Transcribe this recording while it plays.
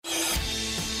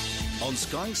On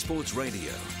Sky Sports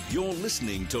Radio, you're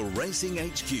listening to Racing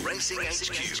HQ. Racing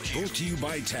HQ. Brought to you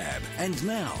by Tab. And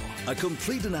now, a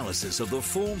complete analysis of the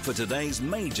form for today's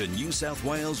major New South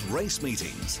Wales race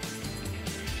meetings.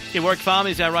 Yeah, Warwick Farm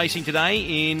is our racing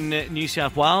today in New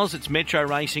South Wales. It's Metro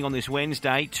racing on this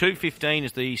Wednesday. 2:15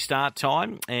 is the start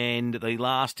time, and the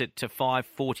last at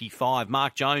 5:45.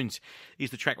 Mark Jones is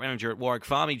the track manager at Warwick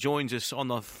Farm. He joins us on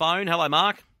the phone. Hello,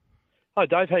 Mark. Hi,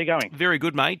 Dave. How are you going? Very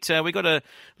good, mate. We got a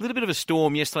little bit of a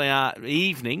storm yesterday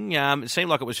evening. It seemed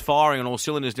like it was firing on all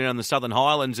cylinders down the Southern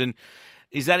Highlands. And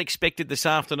is that expected this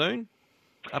afternoon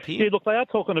up here? Yeah, look, they are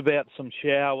talking about some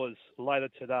showers later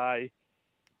today,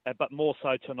 but more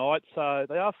so tonight. So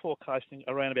they are forecasting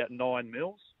around about 9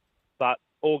 mils. But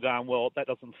all going well, that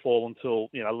doesn't fall until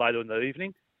later in the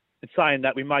evening. And saying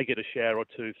that, we may get a shower or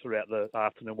two throughout the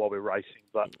afternoon while we're racing,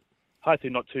 but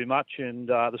hopefully not too much, and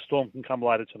the storm can come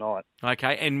later tonight.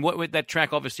 Okay, and what with that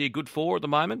track, obviously a good for at the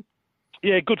moment?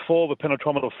 Yeah, good for with a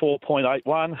penetrometer of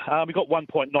 4.81. We got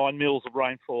 1.9 mils of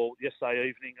rainfall yesterday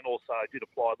evening, and also did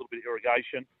apply a little bit of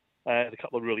irrigation. A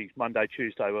couple of really Monday,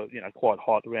 Tuesday were quite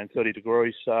hot, around 30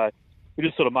 degrees. So we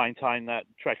just sort of maintained that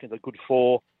track as a good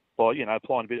for by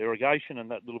applying a bit of irrigation,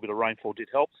 and that little bit of rainfall did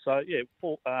help. So yeah,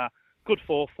 good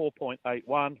for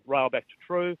 4.81. Rail back to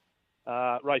true.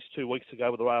 Raced 2 weeks ago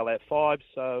with the rail out 5,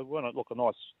 so we're going to look a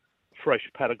nice fresh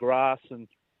pad of grass, and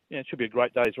it should be a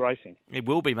great day's racing. It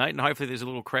will be, mate, and hopefully there's a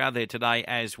little crowd there today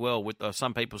as well, with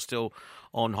some people still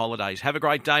on holidays. Have a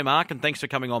great day, Mark, and thanks for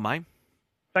coming on, mate.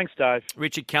 Thanks, Dave.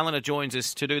 Richard Callender joins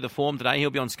us to do the form today. He'll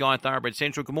be on Sky Thoroughbred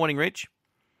Central. Good morning, Rich.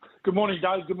 Good morning,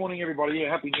 Dave. Good morning, everybody. Yeah,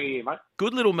 Happy New Year, mate.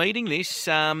 Good little meeting, this.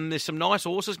 There's some nice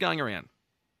horses going around.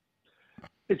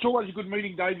 It's always a good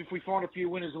meeting, Dave, if we find a few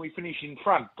winners and we finish in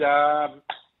front.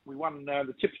 We won,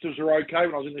 the tipsters are okay.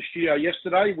 When I was in the studio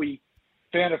yesterday, we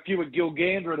found a few at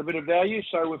Gilgander at a bit of value,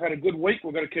 so we've had a good week.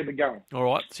 We've got to keep it going. All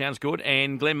right, sounds good.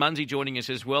 And Glenn Munsey joining us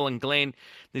as well. And Glenn,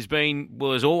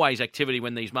 there's always activity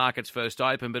when these markets first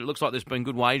open, but it looks like there's been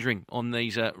good wagering on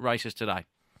these races today.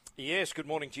 Yes, good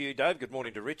morning to you, Dave. Good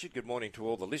morning to Richard. Good morning to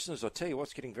all the listeners. I tell you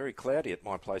what's getting very cloudy at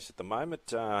my place at the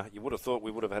moment. You would have thought we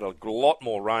would have had a lot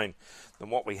more rain than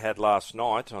what we had last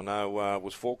night. I know it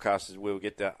was forecasted we would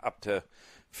get up to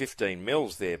 15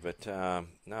 mils there, but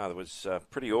no, it was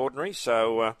pretty ordinary.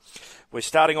 So we're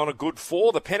starting on a good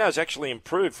 4. The Penno's actually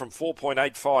improved from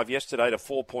 4.85 yesterday to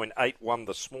 4.81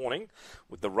 this morning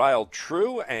with the rail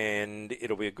true, and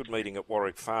it'll be a good meeting at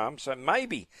Warwick Farm. So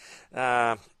maybe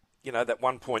that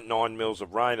 1.9 mils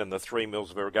of rain and the 3 mils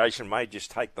of irrigation may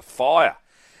just take the fire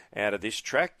out of this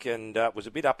track, and it was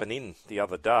a bit up and in the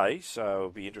other day, so it'll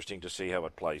be interesting to see how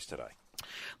it plays today.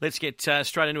 Let's get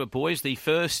straight into it, boys. The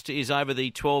first is over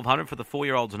the 1,200 for the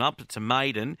 4-year-olds and up. It's a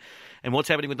maiden. And what's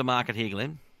happening with the market here,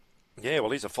 Glenn? Yeah,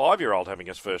 well, he's a 5-year-old having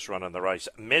his first run in the race.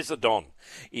 Mezzadon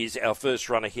is our first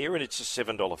runner here, and it's a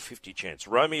 $7.50 chance.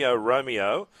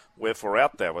 Romeo, wherefore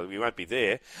out there, well, we won't be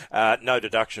there. No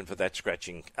deduction for that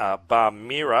scratching.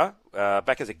 Barmira,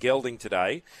 back as a gelding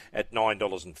today at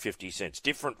 $9.50.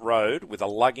 Different Road with a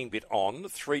lugging bit on,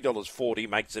 $3.40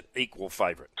 makes it equal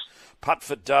favourite. Putt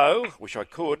for Doe, wish I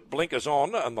could, blinkers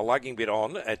on and the lugging bit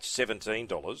on at $17.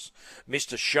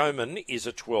 Mr. Showman is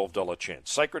a $12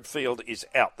 chance. Sacred Field is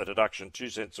out, the deduction, 2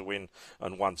 cents a win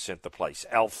and 1 cent the place.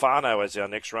 Alfano as our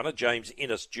next runner, James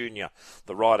Innes Jr.,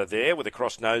 the rider there with a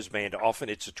cross noseband off,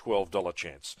 and it's a $12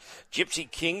 chance. Gypsy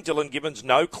King, Dylan Gibbons,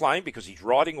 no claim because his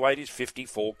riding weight is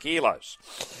 54 kilos.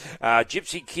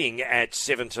 Gypsy King at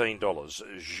 $17.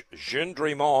 Jeune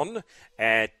Drimon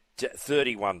at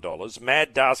 $31.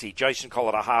 Mad Darcy, Jason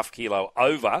Collett, a half kilo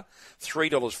over,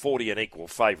 $3.40 an equal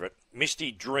favourite.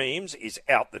 Misty Dreams is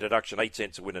out, the deduction, 8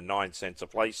 cents a win and 9 cents a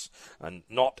place, and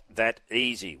not that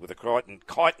easy. With a chitin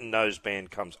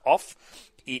noseband comes off,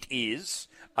 it is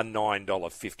a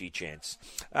 $9.50 chance.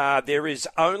 There is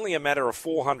only a matter of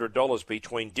 $400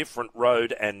 between Different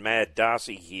Road and Mad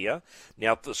Darcy here.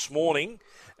 Now, this morning,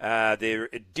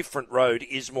 Different Road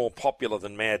is more popular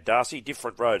than Mad Darcy.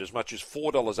 Different Road, as much as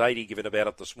 $4.80 given about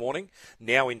it this morning,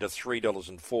 now into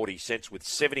 $3.40, with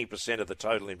 70% of the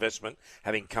total investment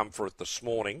having come for it this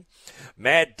morning.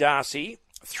 Mad Darcy,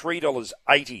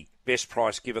 $3.80 best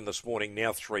price given this morning,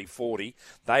 now $3.40.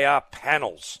 They are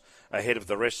panels ahead of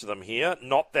the rest of them here.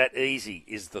 Not that easy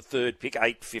is the third pick,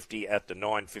 $8.50 at the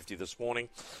 $9.50 this morning.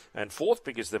 And fourth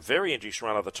pick is the very interesting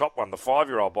runner, the top one, the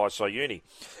 5-year-old by Sayuni,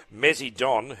 Mezzy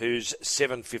Don, who's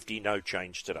 $7.50, no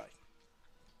change today.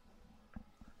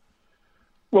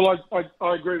 Well,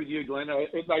 I agree with you, Glenn.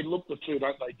 They look the two,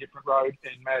 don't they? Different Road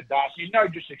and Mad Darcy. No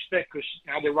disrespect, because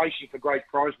they're racing for great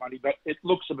prize money, but it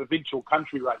looks a provincial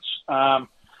country race.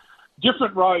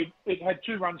 Different road. It had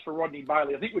 2 runs for Rodney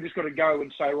Bailey. I think we've just got to go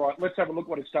and say, right, let's have a look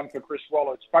what it's done for Chris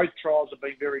Waller. Both trials have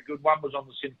been very good. One was on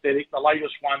the synthetic, the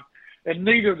latest one, and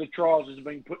neither of the trials has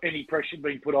been any pressure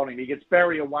being put on him. He gets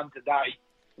barrier 1 today.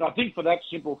 And I think for that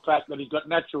simple fact that he's got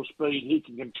natural speed, he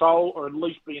can control or at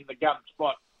least be in the gun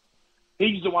spot.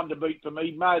 He's the one to beat for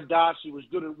me. Mo Darcy was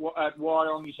good at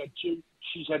Wyong.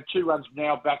 She's had 2 runs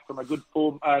now back from a good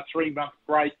 3-month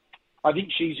break. I think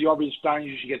she's the obvious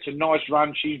danger. She gets a nice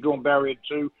run. She's drawn barrier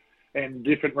 2 and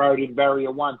different road in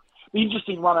barrier 1. The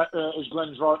interesting one, as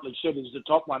Glenn's rightly said, is the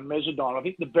top one, Mezzadon. I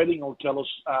think the betting will tell us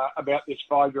about this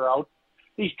 5-year-old.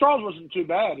 His trials wasn't too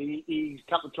bad. He's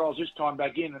a couple of trials this time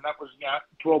back in, and that was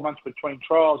 12 months between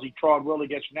trials. He tried well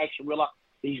against Nasharilla.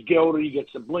 He's gelded. He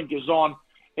gets the blinkers on.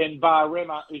 And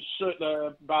Barmera is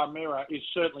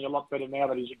certainly a lot better now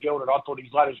that he's a gelded. I thought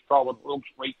his latest trial at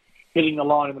Wilkesbury, hitting the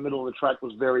line in the middle of the track,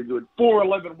 was very good.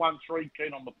 4-11-1-3,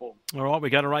 keen on the form. All right, we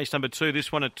go to race number 2.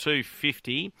 This one at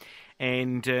 250,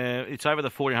 and it's over the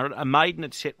 1400. A maiden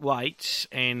at set weights,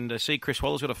 and I see Chris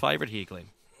Waller's got a favourite here, Glenn.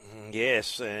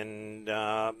 Yes, and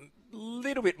a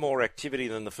little bit more activity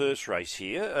than the first race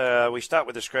here. We start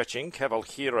with the scratching,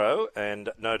 Cavalhero, and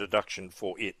no deduction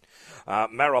for it.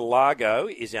 Mar-a-Lago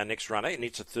is our next runner, and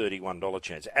it's a $31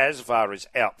 chance. Asvar is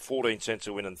out, 14 cents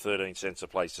a win and 13 cents a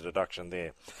place, a deduction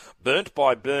there. Burnt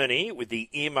by Bernie with the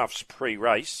earmuffs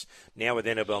pre-race, now with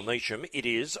Annabelle Neesham, it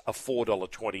is a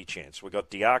 $4.20 chance. We've got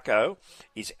Diaco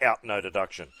is out, no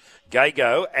deduction.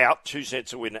 Gago out, 2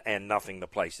 cents a win and nothing, the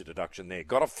place, a deduction there.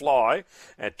 Got a Fly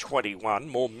at 21,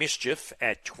 More Mischief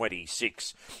at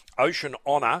 26. Ocean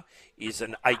Honour is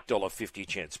an $8.50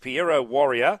 chance. Piero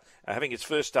Warrior, having its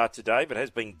first start today, but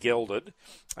has been gelded.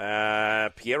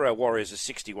 Piero Warrior is a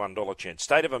 $61 chance.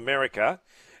 State of America,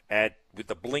 with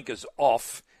the blinkers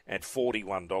off, at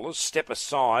 $41. Step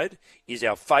Aside is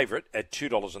our favourite at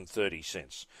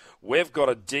 $2.30. We've Got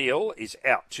a Deal is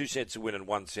out, 2 cents a win and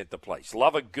 1 cent a place.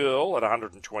 Love a Girl at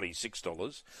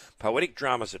 $126. Poetic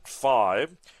Dramas at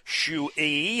 $5.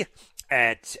 Shui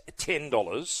at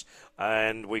 $10.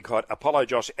 And we got Apollo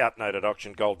Josh out, no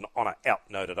deduction. Golden Honour out,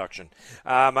 no deduction.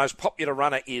 Most popular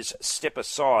runner is Step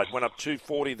Aside. Went up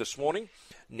 $2.40 this morning.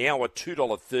 Now a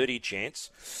 $2.30 chance.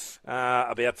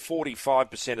 About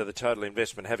 45% of the total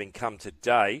investment having come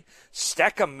today.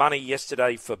 Stack of money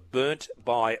yesterday for Burnt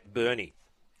by Bernie.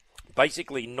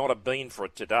 Basically not a bean for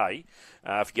it today.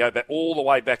 If you go back all the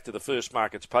way back to the first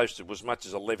markets posted, was much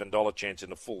as $11 chance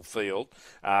in a full field.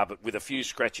 But with a few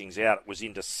scratchings out, it was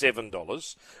into $7.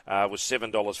 It was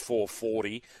 $7,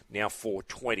 $4.40, now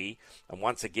 $4.20. And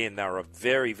once again, they were a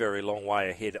very, very long way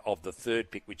ahead of the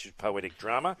third pick, which is Poetic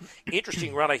Drama.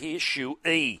 Interesting runner here,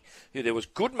 Shui, who there was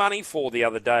good money for the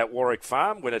other day at Warwick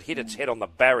Farm when it hit its head on the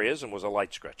barriers and was a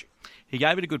late scratching. He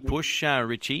gave it a good push,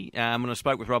 Richie. When I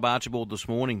spoke with Rob Archibald this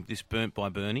morning, this Burnt by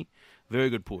Bernie,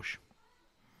 very good push.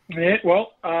 Yeah,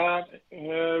 well,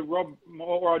 Rob,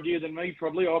 more idea than me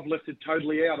probably. I've left it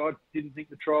totally out. I didn't think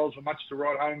the trials were much to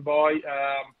write home by.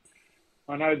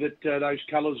 I know that those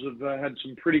colours have had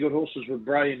some pretty good horses with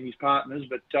Bray and his partners,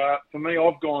 but for me,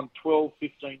 I've gone 12,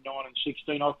 15, 9 and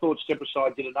 16. I thought Step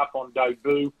Aside did enough on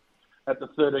debut at the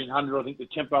 1300. I think the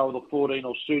tempo of the 14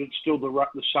 will suit it. Still the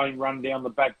same run down the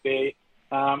back there.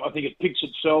 I think it picks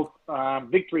itself.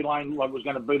 Victory Lane was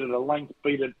going to beat it a length,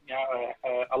 beat it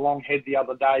a long head the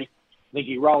other day. I think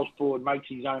he rolls forward, makes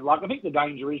his own luck. I think the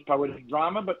danger is Poetic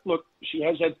Drama, but look, she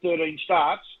has had 13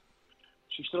 starts.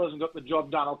 She still hasn't got the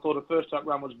job done. I thought her first up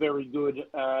run was very good.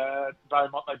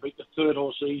 Beaumont, they beat the third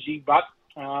horse easy, but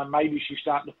maybe she's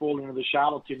starting to fall into the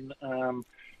charlatan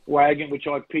wagon, which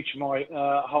I pitched my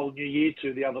whole new year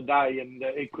to the other day, and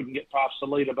it couldn't get past the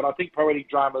leader. But I think Poetic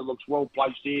Drama looks well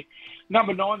placed here.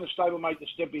 Number 9, the stablemate to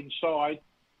Step Inside.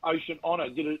 Ocean Honour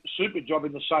did a super job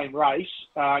in the same race.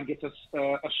 Gets a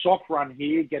soft run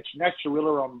here, gets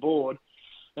Naturilla on board,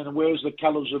 and wears the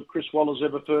colours of Chris Waller's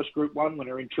ever first Group 1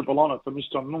 winner in Triple Honour for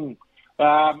Mr. Moon.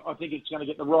 I think it's going to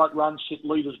get the right run, sit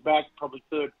leaders back, probably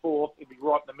third, fourth. It'll be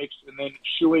right in the mix. And then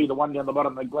Shui, the one down the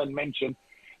bottom that Glenn mentioned.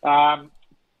 On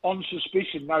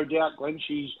suspicion, no doubt, Glenn.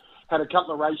 She's had a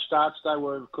couple of race starts. They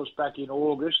were, of course, back in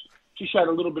August. She showed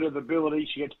a little bit of ability.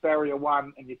 She gets barrier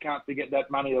 1, and you can't forget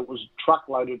that money that was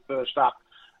truckloaded first up.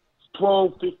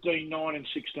 12, 15, 9 and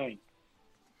 16.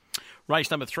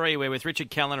 Race number 3, we're with Richard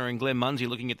Callender and Glenn Munsey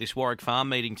looking at this Warwick Farm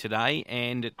meeting today,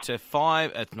 and at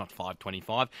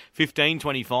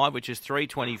 15.25, which is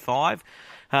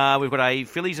 3.25. We've got a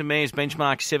Fillies and Mares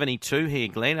benchmark 72 here,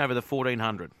 Glenn, over the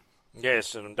 1400.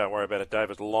 Yes, and don't worry about it,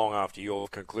 David, long after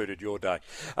you've concluded your day.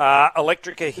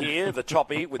 Electrica here, the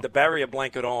toppy, with the barrier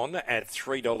blanket on at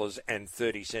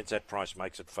 $3.30. That price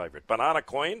makes it favourite. Banana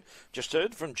Queen, just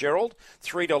heard from Gerald,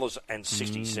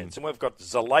 $3.60. And we've got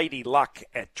Zalady Luck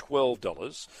at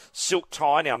 $12. Silk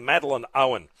Tie, now Madeline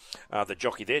Owen, the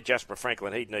jockey there, Jasper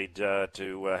Franklin, he'd need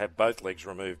to have both legs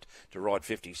removed to ride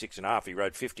 56.5. He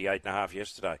rode 58.5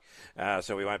 yesterday,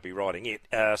 so we won't be riding it.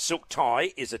 Silk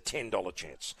Tie is a $10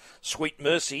 chance. Sweet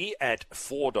Mercy at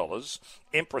 $4.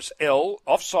 Empress L,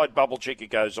 offside bubble checker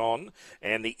goes on,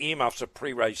 and the earmuffs are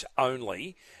pre-race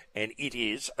only, and it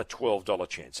is a $12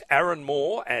 chance. Aaron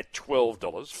Moore at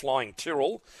 $12. Flying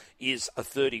Tyrrell is a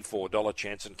 $34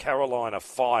 chance. And Carolina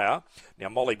Fire, now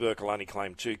Molly Burke will only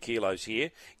claim 2 kilos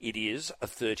here, it is a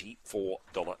 $34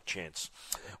 chance.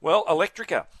 Well,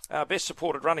 Electrica, best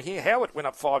supported runner here. Howard went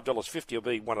up $5.50, will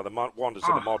be one of the wonders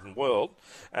of the modern world.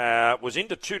 Was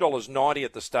into $2.90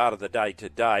 at the start of the day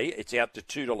today. It's out to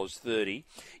 $2.30.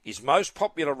 Is most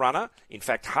popular runner, in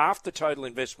fact, half the total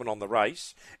investment on the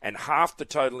race and half the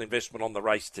total investment on the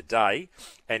race today,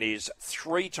 and is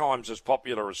 3 times as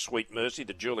popular as Sweet Mercy,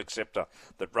 the dual acceptor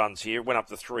that runs here. Went up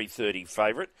to $3.30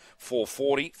 favourite,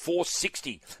 $4.40,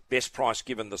 $4.60 best price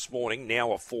given this morning,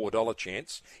 now a $4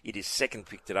 chance. It is second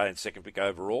pick today and second pick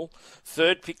overall.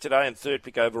 Third pick today and third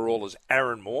pick overall is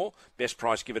Aaron Moore, best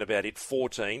price given about it,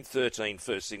 14, 13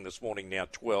 first thing this morning, now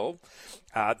 12.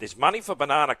 There's money for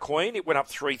Banana Queen. It went up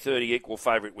 $3.30 equal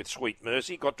favourite with Sweet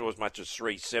Mercy, got to as much as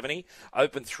 $3.70.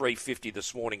 Open $3.50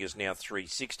 this morning, is now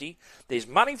 $3.60. There's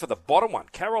money for the bottom one,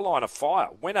 Carolina Fire,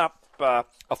 went up a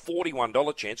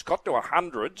 $41 chance, got to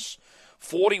hundreds.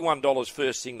 $41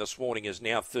 first thing this morning, is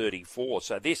now $34.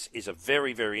 So this is a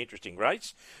very, very interesting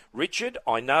race. Richard,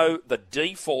 I know the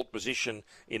default position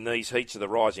in these heats of the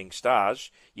Rising Stars,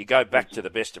 you go back to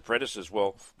the best apprentices.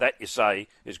 Well, that, you say,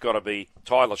 has got to be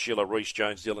Tyler Schiller, Reece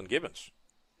Jones, Dylan Gibbons.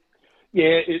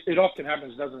 Yeah, it often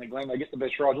happens, doesn't it, Glenn? They get the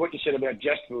best rides. What you said about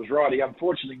Jasper was right. He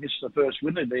unfortunately missed the first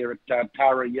winner there at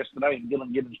Tara yesterday, and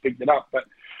Dylan Gibbons picked it up. But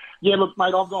yeah, look,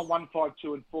 mate, I've gone 1, 5,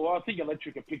 2 and 4. I think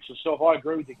Electrica picks herself. I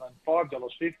agree with you, Glenn.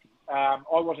 $5.50. I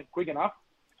wasn't quick enough,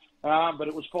 but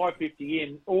it was $5.50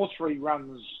 in. All 3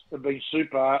 runs have been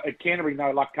super. At Canterbury,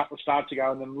 no luck, a couple of starts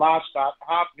ago, and then last start,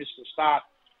 half missed the start,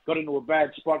 got into a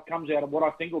bad spot, comes out of what I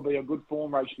think will be a good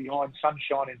form race behind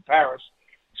Sunshine in Paris.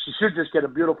 She should just get a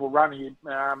beautiful run here.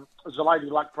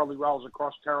 Zalady Luck probably rolls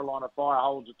across. Carolina Fire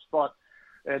holds its spot.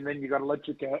 And then you've got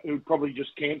Electrica, who probably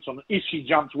just camps on it. If she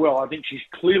jumps well, I think she's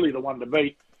clearly the one to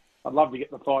beat. I'd love to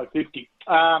get the $5.50.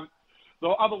 The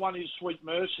other one is Sweet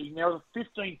Mercy. Now, the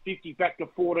 $15.50 back to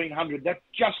 $1,400, that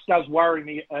just does worry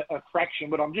me a fraction,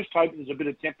 but I'm just hoping there's a bit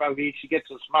of tempo here. She gets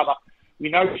a smother. We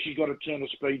know she's got a turn of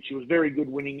speed. She was very good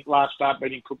winning last start,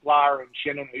 beating Kuplara and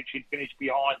Shannon, who she'd finished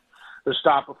behind the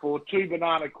start before. 2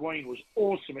 Banana Queen was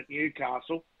awesome at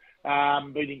Newcastle,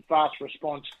 beating Fast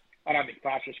Response. I don't think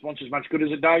Fast Response is much good,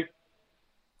 is it, Dave?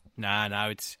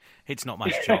 No, it's not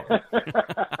much job.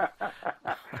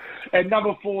 And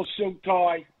number 4, Silk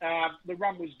Tie. The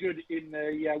run was good in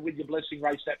the With Your Blessing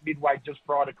race, that midway just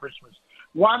prior to Christmas.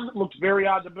 1 looks very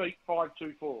hard to beat,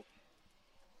 5-2-4.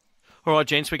 All right,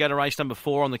 gents, we go to race number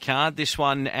 4 on the card. This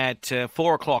one at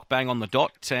 4 o'clock, bang on the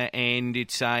dot, and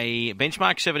it's a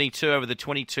benchmark 72 over the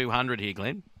 2200 here,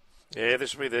 Glenn. Yeah,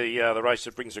 this will be the race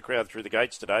that brings the crowd through the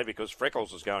gates today, because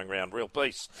Freckles is going round. Real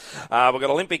peace. We've got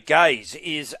Olympic Gaze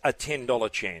is a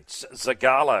 $10 chance.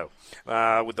 Zagalo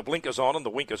with the blinkers on and the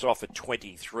winkers off at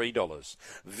 $23.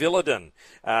 Villadon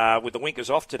with the winkers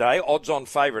off today, odds on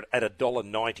favourite at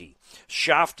 $1.90.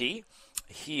 Shafty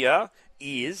here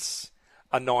is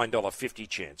a $9.50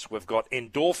 chance. We've got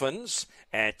Endorphins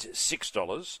at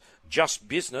 $6. Just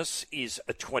Business is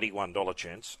a $21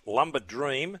 chance. Lumber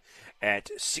Dream at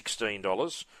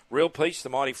 $16. Real Peace, the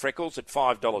Mighty Freckles at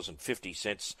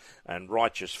 $5.50. And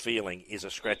Righteous Feeling is a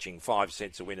scratching 5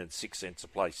 cents a win and 6 cents a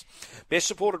place. Best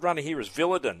supported runner here is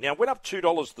Villadon. Now, went up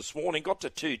 $2 this morning, got to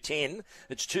 $2.10.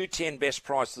 It's $2.10 best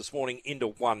price this morning into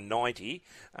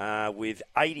 $1.90 with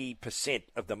 80%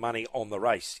 of the money on the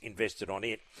race invested on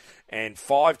it. And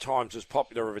 5 times as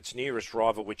popular of its nearest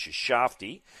rival, which is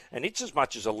Shafty. And it's as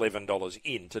much as $11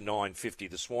 in to $9.50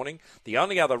 this morning. The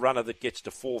only other runner that gets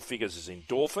to 4 figures is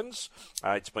Endorphins.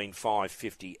 It's been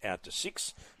 $5.50 out to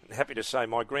 6. And happy to say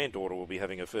my granddaughter will be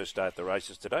having her first day at the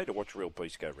races today to watch Real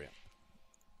Peace go round.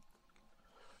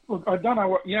 Look, I don't know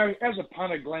what, as a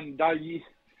punter, Glenn Day,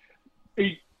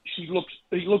 he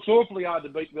looks awfully hard to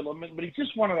beat Villamon, but he's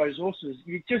just one of those horses.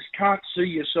 You just can't see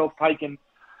yourself taking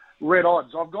red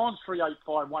odds. I've gone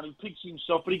 3-8-5-1. He picks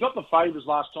himself, but he got the favours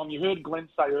last time. You heard Glenn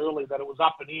say earlier that it was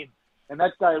up and in, And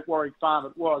that day at Warwick Farm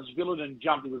it was. Villadon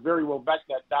jumped. He was very well back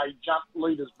that day. Jumped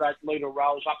leaders back, leader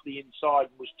rolls up the inside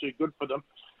and was too good for them.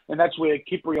 And that's where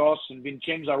Kyprios and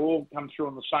Vincenzo all come through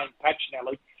on the same patch,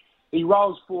 Nelly. He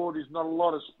rolls forward. There's not a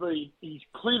lot of speed. He's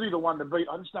clearly the one to beat.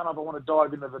 I just don't know if I want to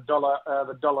dive into the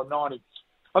 $1.90.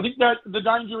 I think that the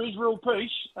danger is Real Peace.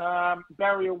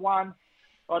 Barrier 1.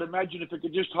 I'd imagine if it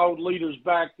could just hold leaders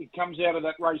back, it comes out of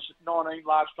that race at 19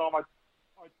 last time.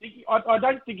 I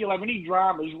don't think he'll have any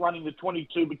dramas running the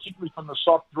 22, particularly from the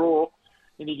soft draw,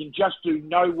 and he can just do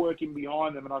no work in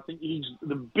behind them. And I think he's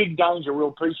the big danger.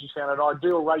 Real Peace has found an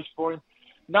ideal race for him.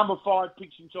 Number 5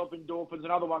 picks himself Endorphins.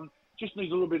 Another one just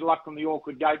needs a little bit of luck from the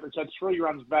awkward gate, but it's had 3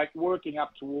 runs back, working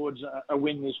up towards a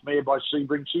win this mare by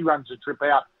Sebring. She runs the trip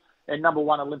out. And number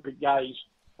 1, Olympic Gaze,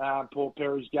 Paul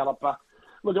Perry's galloper.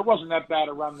 Look, it wasn't that bad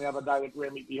a run the other day at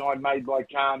Remy behind, made by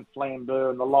Khan,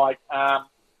 Flambeur and the like.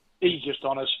 He's just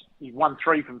honest. He won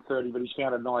 3 from 30, but he's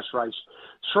found a nice race.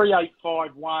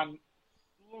 3-8-5-1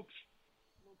 looks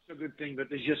a good thing, but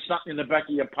there's just something in the back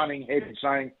of your punning head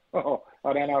saying, oh,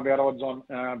 I don't know about odds on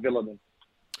Villadon.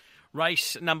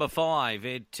 Race number 5.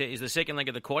 It is the second leg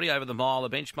of the quaddie over the mile,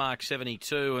 the benchmark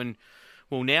 72, and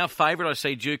well, now favourite, I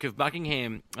see Duke of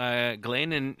Buckingham,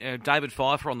 Glenn, and David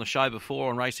Pfeiffer on the show before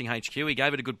on Racing HQ. He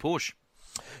gave it a good push.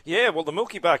 Yeah, well, the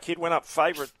Milky Bar Kid went up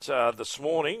favourite this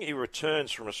morning. He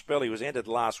returns from a spell. He was entered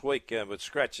last week with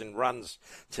scratch and runs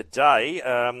today.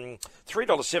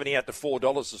 $3.70 out to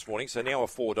 $4 this morning, so now a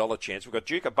 $4 chance. We've got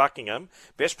Duke of Buckingham.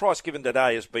 Best price given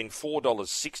today has been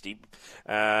 $4.60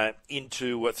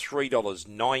 into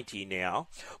 $3.90 now.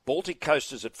 Baltic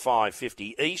Coasters at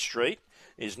 $5.50. E Street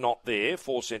is not there,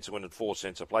 4 cents a win at 4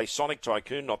 cents a place. Sonic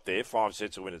Tycoon not there, 5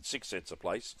 cents a win at 6 cents a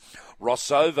place.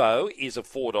 Rossovo is a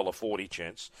 $4.40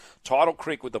 chance. Tidal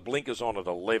Creek with the blinkers on at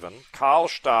 11.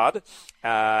 Karlstad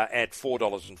at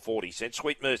 $4.40.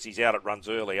 Sweet Mercy's out, it runs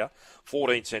earlier,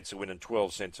 14 cents a win and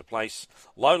 12 cents a place.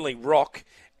 Lonely Rock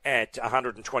at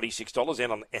 $126.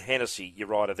 And on Hennessy, you're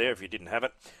right there if you didn't have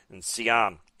it. And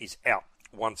Sian is out.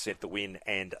 1 cent the win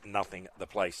and nothing the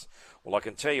place. Well, I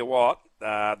can tell you what,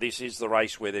 this is the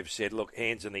race where they've said, look,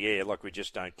 hands in the air, like we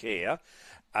just don't care.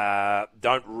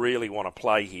 Don't really want to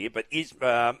play here. But is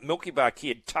Milky Bar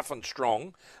Kid tough and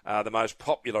strong, the most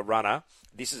popular runner?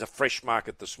 This is a fresh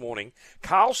market this morning.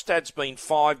 Karlstad's been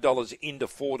 $5 into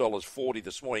 $4.40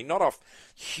 this morning. Not off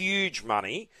huge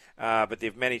money, but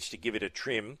they've managed to give it a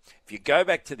trim. If you go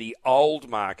back to the old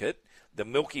market, the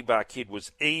Milky Bar Kid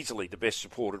was easily the best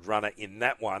supported runner in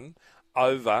that one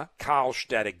over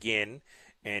Karlstad again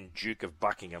and Duke of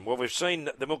Buckingham. Well, we've seen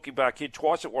the Milky Bar Kid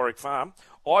twice at Warwick Farm.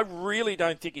 I really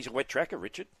don't think he's a wet tracker,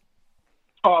 Richard.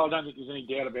 Oh, I don't think there's any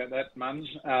doubt about that, Muns.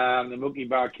 The Milky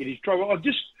Bar Kid is trouble. I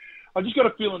just got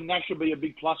a feeling Nash will be a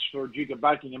big plus for Duke of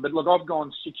Buckingham. But look, I've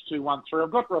gone 6-2-1-3.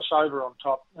 I've got Rossover on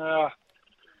top.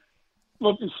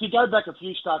 Look, if you go back a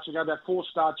few starts ago, about 4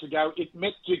 starts ago, it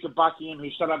met Duke of Buckingham, who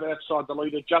sat up outside the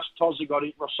leader. Just Tozzy got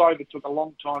it. Rossover took a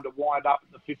long time to wind up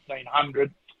at the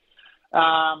 1,500.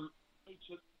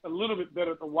 It's a little bit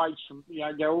better at the weights from,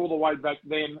 go all the way back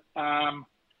then.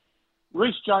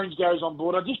 Rhys Jones goes on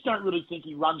board. I just don't really think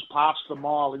he runs past the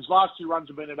mile. His last 2 runs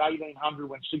have been at 1,800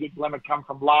 when Sigurd Glamour come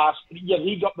from last. Yet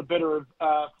he got the better of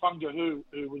Fungahu,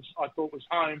 who I thought was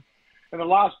home. And the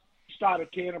last start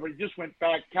at Canterbury, just went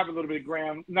back, covered a little bit of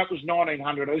ground, and that was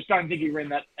 1,900. I just don't think he ran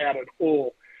that out at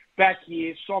all. Back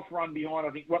here, soft run behind, I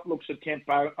think what looks a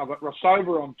tempo. I've got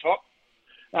Rossover on top.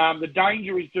 The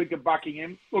danger is Duke of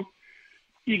Buckingham. Look,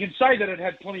 you can say that it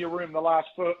had plenty of room the last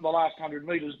 100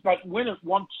 metres, but when it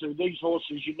wants to, these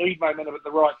horses, you need momentum at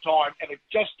the right time, and it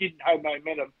just didn't have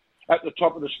momentum at the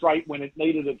top of the straight when it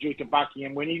needed a Duke of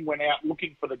Buckingham, when he went out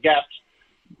looking for the gaps.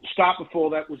 Start before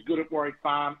that was good at Warwick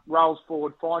Farm, rolls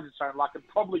forward, finds its own luck, and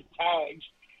probably tags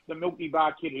the Milky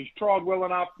Bar Kid, who's tried well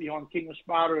enough behind King of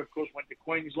Sparta, of course, went to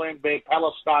Queensland. Bear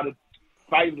Palace started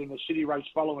favoured in the city race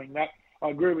following that. I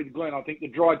agree with Glenn. I think the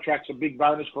dry track's a big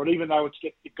bonus for it, even though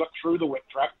it got through the wet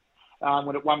track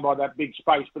when it won by that big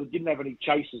space, but it didn't have any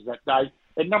chases that day.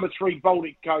 At number 3,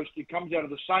 Baltic Coast, it comes out of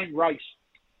the same race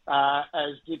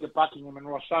as Duke of Buckingham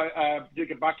and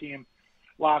Duke of Buckingham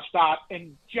last start,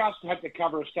 and just had to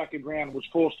cover a stack of ground and was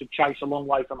forced to chase a long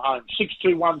way from home.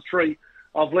 6-2-1-3.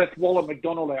 I've left Waller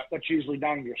McDonald out. That's usually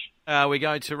dangerous. We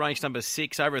go to race number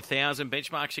 6, over 1,000,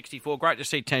 benchmark 64. Great to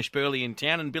see Tash Burley in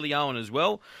town, and Billy Owen as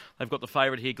well. They've got the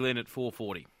favourite here, Glenn, at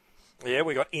 440. Yeah,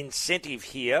 we got Incentive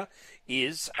here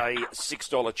is a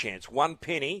 $6 chance. 1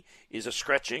 penny is a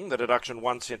scratching, the deduction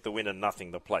 1 cent the win and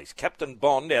nothing the place. Captain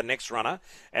Bond, our next runner,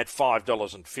 at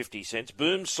 $5.50.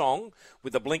 Boom Song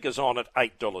with the blinkers on at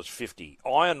 $8.50.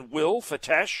 Iron Will for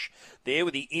Tash, there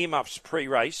with the earmuffs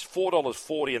pre-race,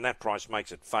 $4.40, and that price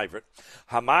makes it favourite.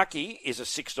 Hamaki is a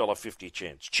 $6.50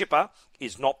 chance. Chipper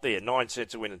is not there, 9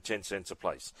 cents a win and 10 cents a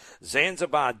place.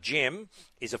 Zanzibar Gem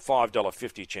is a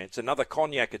 $5.50 chance. Another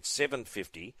Cognac at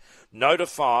 $7.50.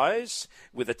 Notifies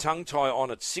with a tongue tie on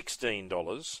at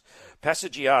 $16.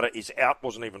 Passagiata is out,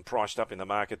 wasn't even priced up in the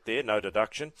market there, no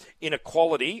deduction.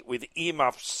 Inequality with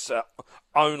earmuffs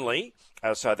only,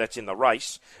 so that's in the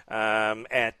race,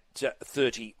 at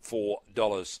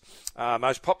 $34.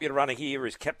 Most popular runner here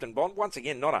is Captain Bond. Once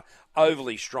again, not an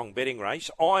overly strong betting race.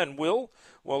 Iron Will,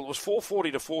 well, it was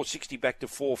 $4.40 to $4.60, back to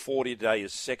 $4.40 today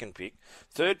as second pick.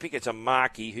 Third pick, it's a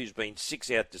Markey, who's been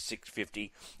 $6 out to $6.50.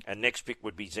 And next pick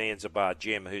would be Zanzibar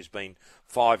Gem, who's been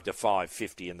 $5 to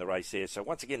 $5.50 in the race there. So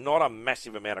once again, not a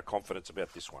massive amount of confidence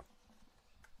about this one.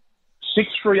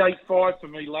 6-3-8-5 for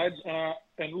me, lads.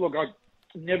 And look, I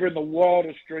never in the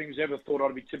wildest dreams ever thought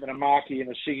I'd be tipping a Markey in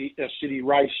a city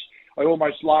race. I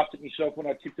almost laughed at myself when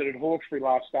I tipped it at Hawkesbury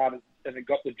last start and it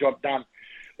got the job done.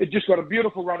 It just got a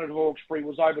beautiful run at Hawkesbury,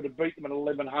 was able to beat them at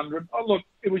 1100. Oh, look,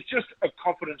 it was just a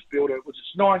confidence builder. It was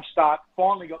its 9th start,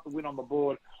 finally got the win on the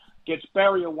board. Gets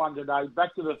barrier 1 today,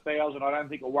 back to the 1,000. I don't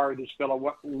think it'll worry this fella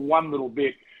one little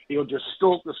bit. He'll just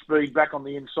stalk the speed back on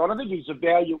the inside. I think he's a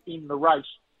value in the race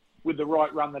with the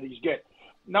right run that he's get.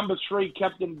 Number 3,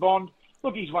 Captain Bond.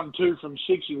 Look, he's won 2 from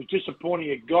 6. He was disappointing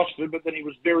at Gosford, but then he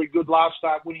was very good last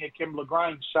start, winning at Kembla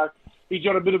Grange. So he's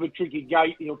got a bit of a tricky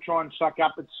gate. He'll try and suck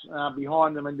up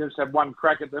behind them and just have one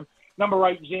crack at them. Number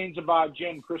 8, Zanzibar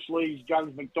Gem, Chris Lees,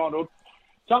 James McDonald.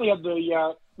 It's only had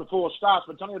the 4 starts,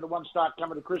 but it's only had the 1 start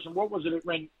coming to Chris. And what was it? It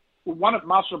ran won at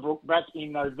Muswellbrook back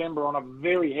in November on a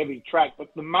very heavy track,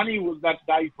 but the money was that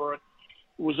day for it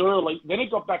was early. Then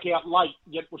it got back out late,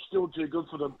 yet was still too good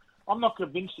for them. I'm not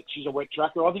convinced that she's a wet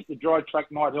tracker. I think the dry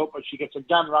track might help her. She gets a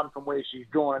gun run from where she's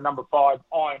drawn. And number 5,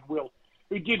 Iron Will,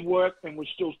 who did work and was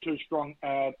still too strong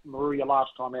at Maria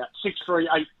last time out.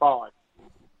 6-3-8-5.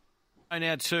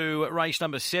 Now to race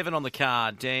number 7 on the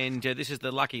card, and this is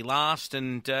the lucky last.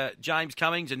 And James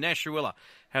Cummings and Nasruilla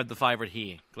have the favourite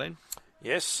here. Glenn?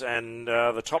 Yes, and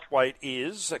the top weight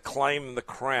is Claim the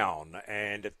Crown.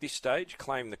 And at this stage,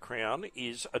 Claim the Crown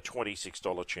is a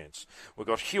 $26 chance. We've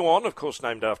got Huon, of course,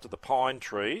 named after the pine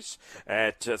trees,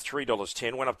 at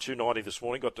 $3.10. Went up $2.90 this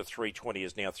morning, got to $3.20,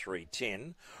 is now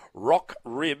 $3.10. Rock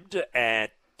Ribbed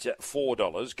at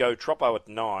 $4. Go Troppo at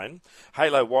 $9.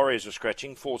 Halo Warriors are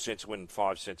scratching, 4 cents a win,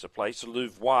 5 cents a place.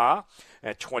 Louvois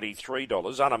at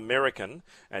 $23. Un-American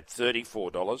at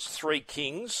 $34. Three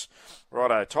Kings.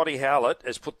 Righto, Toddy Howlett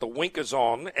has put the winkers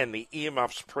on and the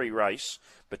earmuffs pre-race,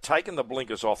 but taken the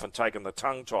blinkers off and taken the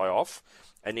tongue tie off,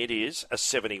 and it is a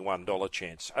 $71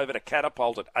 chance. Over to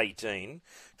Catapult at $18.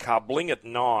 Carbling at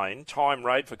 $9. Time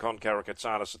Raid for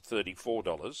Concaracatsanis at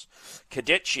 $34.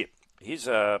 Cadetship. Here's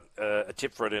a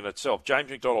tip for it in itself.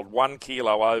 James McDonald, 1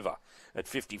 kilo over at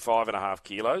 55.5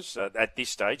 kilos. At this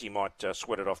stage, he might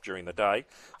sweat it off during the day.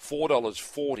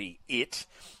 $4.40 it.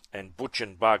 And Butch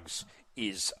and Bugs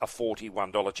is a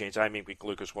 $41 chance. Amy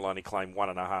McLucas will only claim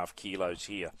 1.5 kilos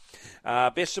here.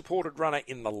 Best supported runner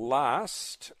in the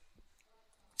last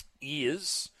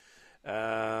is...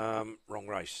 wrong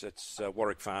race. That's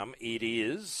Warwick Farm. It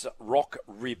is Rock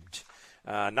Ribbed.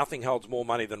 Nothing holds more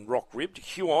money than Rock Ribbed.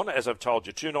 Huon, as I've told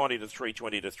you, $2.90 to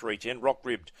 $3.20 to $3.10. Rock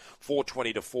Ribbed,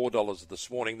 $4.20 to $4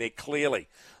 this morning. They're clearly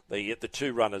the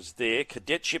two runners there.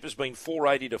 Cadetship has been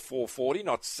 $4.80 to $4.40.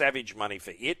 Not savage money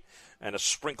for it, and a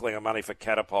sprinkling of money for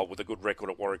Catapult with a good record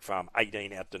at Warwick Farm.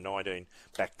 18 out to 19,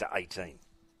 back to 18.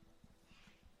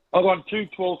 I've gone 2,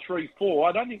 12, 3, 4.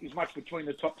 I don't think there's much between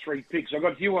the top 3 picks. I've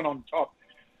got Huon on top.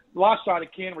 Last start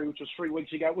at Canterbury, which was 3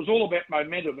 weeks ago, it was all about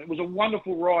momentum. It was a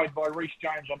wonderful ride by Reece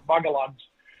James on Buggerlugs,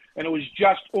 and it was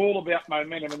just all about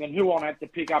momentum. And then Huon had to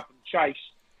pick up and chase.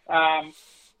 I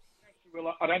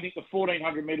don't think the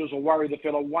 1,400 metres will worry the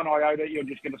fellow one iota. You're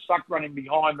just going to suck running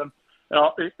behind them.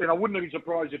 And I wouldn't be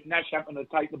surprised if Nash happened to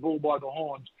take the bull by the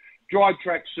horns. Dry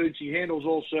track suits. He handles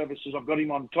all surfaces. I've got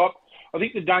him on top. I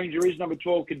think the danger is number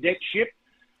 12, Cadetship.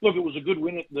 Look, it was a good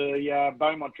win at the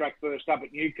Beaumont track first up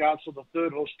at Newcastle. The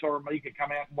third horse, Toramika,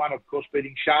 come out and won, of course,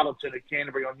 beating Charlottetown at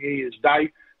Canterbury on New Year's Day.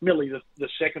 Millie, the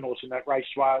second horse in that race,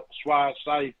 Swar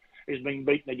Save, has been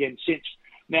beaten again since.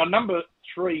 Now, number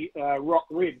 3, Rock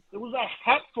Ribbed. There was a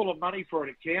hatful of money for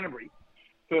it at Canterbury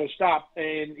first up,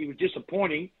 and he was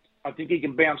disappointing. I think he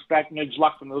can bounce back, needs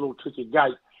luck from the little tricky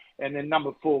gate. And then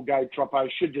number 4, Go Troppo,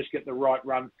 should just get the right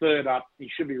run. Third up,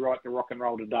 he should be right to rock and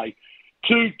roll today.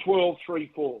 2, 12,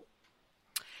 3, 4.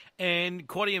 And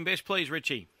quaddie and best, please,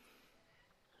 Richie.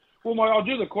 Well, I'll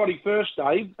do the quaddie first,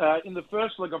 Dave. In the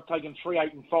first leg, I've taken 3,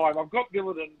 8, and 5. I've got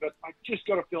Billiton, but I just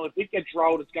got a feeling if it gets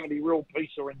rolled, it's going to be Real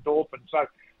Peace or Endorphin. So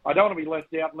I don't want to be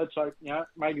left out. Let's hope,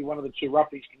 maybe one of the two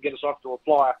roughies can get us off to a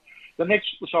flyer.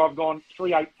 So I've gone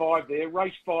 3, 8, 5 there.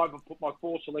 Race 5, I've put my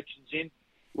 4 selections in.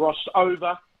 Ross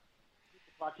Over,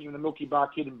 Bucking in the Milky Bar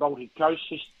Kid and Baltic Coast,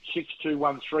 6, 2,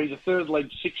 1, 3. The third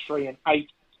leg, 6, 3, and 8.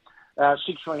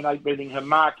 6, 3, and 8 beating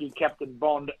Hamaki, Captain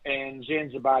Bond, and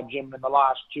Zanzibar Gem in the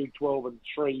last 2, 12, and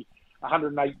 3.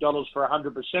 $108 for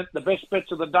 100%. The best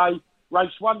bets of the day,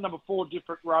 race 1, number 4,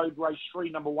 Different Road. Race 3,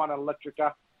 number 1,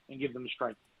 Electrica, and give them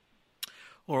strength.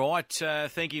 All right,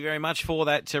 thank you very much for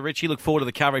that, Richie. Look forward to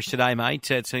the coverage today,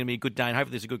 mate. It's going to be a good day, and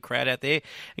hopefully there's a good crowd out there.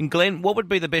 And Glenn, what would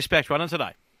be the best backed runner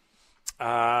today?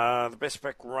 The best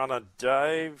back runner,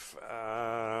 Dave.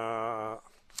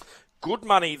 Good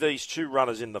money, these two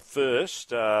runners in the first,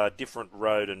 Different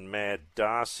Road and Mad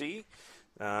Darcy.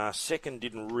 Second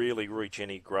didn't really reach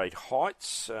any great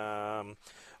heights.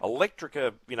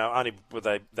 Electrica, only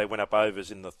they went up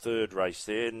overs in the third race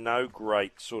there. No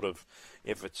great sort of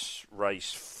efforts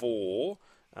race 4.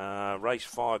 Race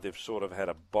 5, they've sort of had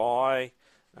a bye.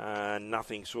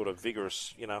 Nothing sort of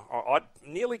vigorous. I'd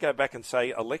nearly go back and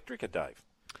say Electrica, Dave.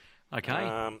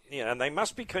 Okay. And they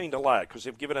must be keen to lay it because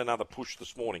they've given another push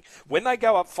this morning. When they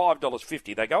go up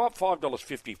 $5.50, they go up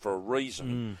 $5.50 for a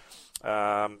reason.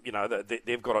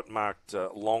 They've got it marked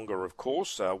longer, of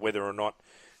course, whether or not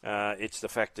it's the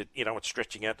fact that, it's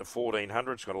stretching out to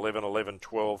 1,400. It's got 11, 11,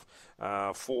 12,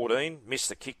 14. Missed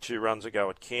the kick 2 runs ago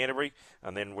at Canterbury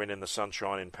and then went in the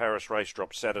sunshine in Paris. Race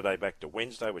dropped Saturday back to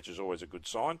Wednesday, which is always a good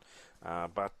sign.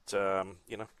 But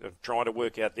trying to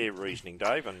work out their reasoning,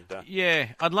 Dave. And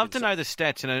I'd love to know the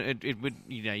stats, and it would,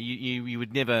 you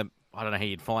would never. I don't know how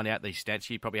you'd find out these stats.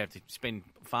 You'd probably have to spend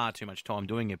far too much time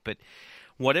doing it. But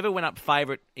whatever went up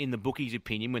favourite in the bookies'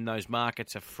 opinion when those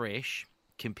markets are fresh,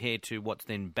 compared to what's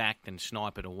then backed and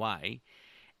sniped away,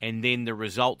 and then the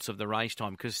results of the race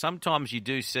time, because sometimes you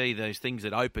do see those things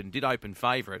that did open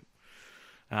favourite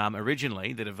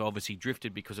originally that have obviously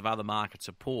drifted because of other market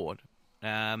support.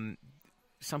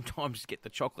 Sometimes get the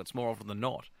chocolates more often than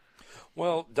not.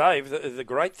 Well, Dave, the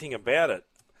great thing about it,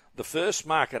 the first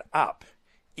market up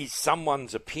is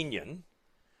someone's opinion,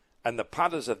 and the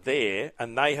punters are there,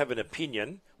 and they have an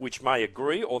opinion which may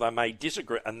agree or they may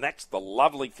disagree, and that's the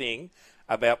lovely thing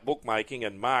about bookmaking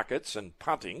and markets and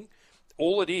punting.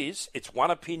 All it is, it's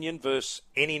one opinion versus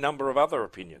any number of other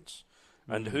opinions.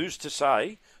 And who's to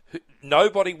say?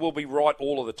 Nobody will be right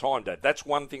all of the time, Dave. That's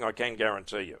one thing I can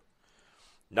guarantee you.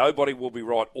 Nobody will be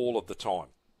right all of the time.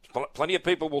 Plenty of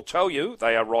people will tell you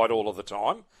they are right all of the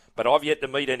time, but I've yet to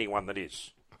meet anyone that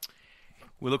is.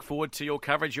 We look forward to your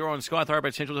coverage. You're on Sky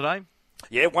Thoroughbred Central today.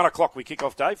 Yeah, 1 o'clock we kick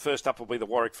off, Dave. First up will be the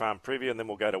Warwick Farm preview, and then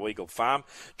we'll go to Eagle Farm.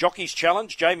 Jockeys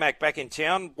Challenge, J-Mac back in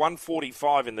town,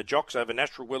 145 in the Jocks over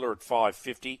Natural Willer at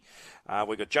 550.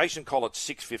 We've got Jason Collett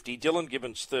 650, Dylan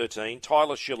Gibbons 13,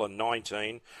 Tyler Schiller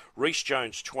 19, Reece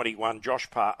Jones 21, Josh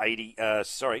Parr 80.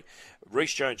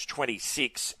 Reece Jones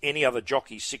 26, any other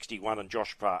jockey 61, and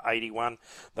Josh Parr 81.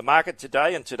 The market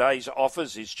today and today's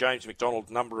offers is James McDonald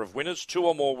number of winners, 2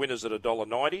 or more winners at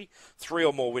 $1.90, 3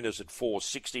 or more winners at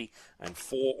 $4.60, and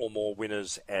 4 or more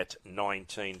winners at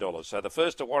 $19. So the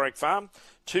first at Warwick Farm,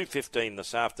 2:15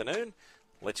 this afternoon.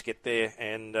 Let's get there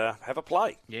and have a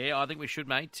play. Yeah, I think we should,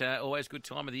 mate. Always good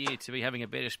time of the year to be having a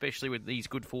bet, especially with these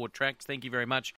good forward tracks. Thank you very much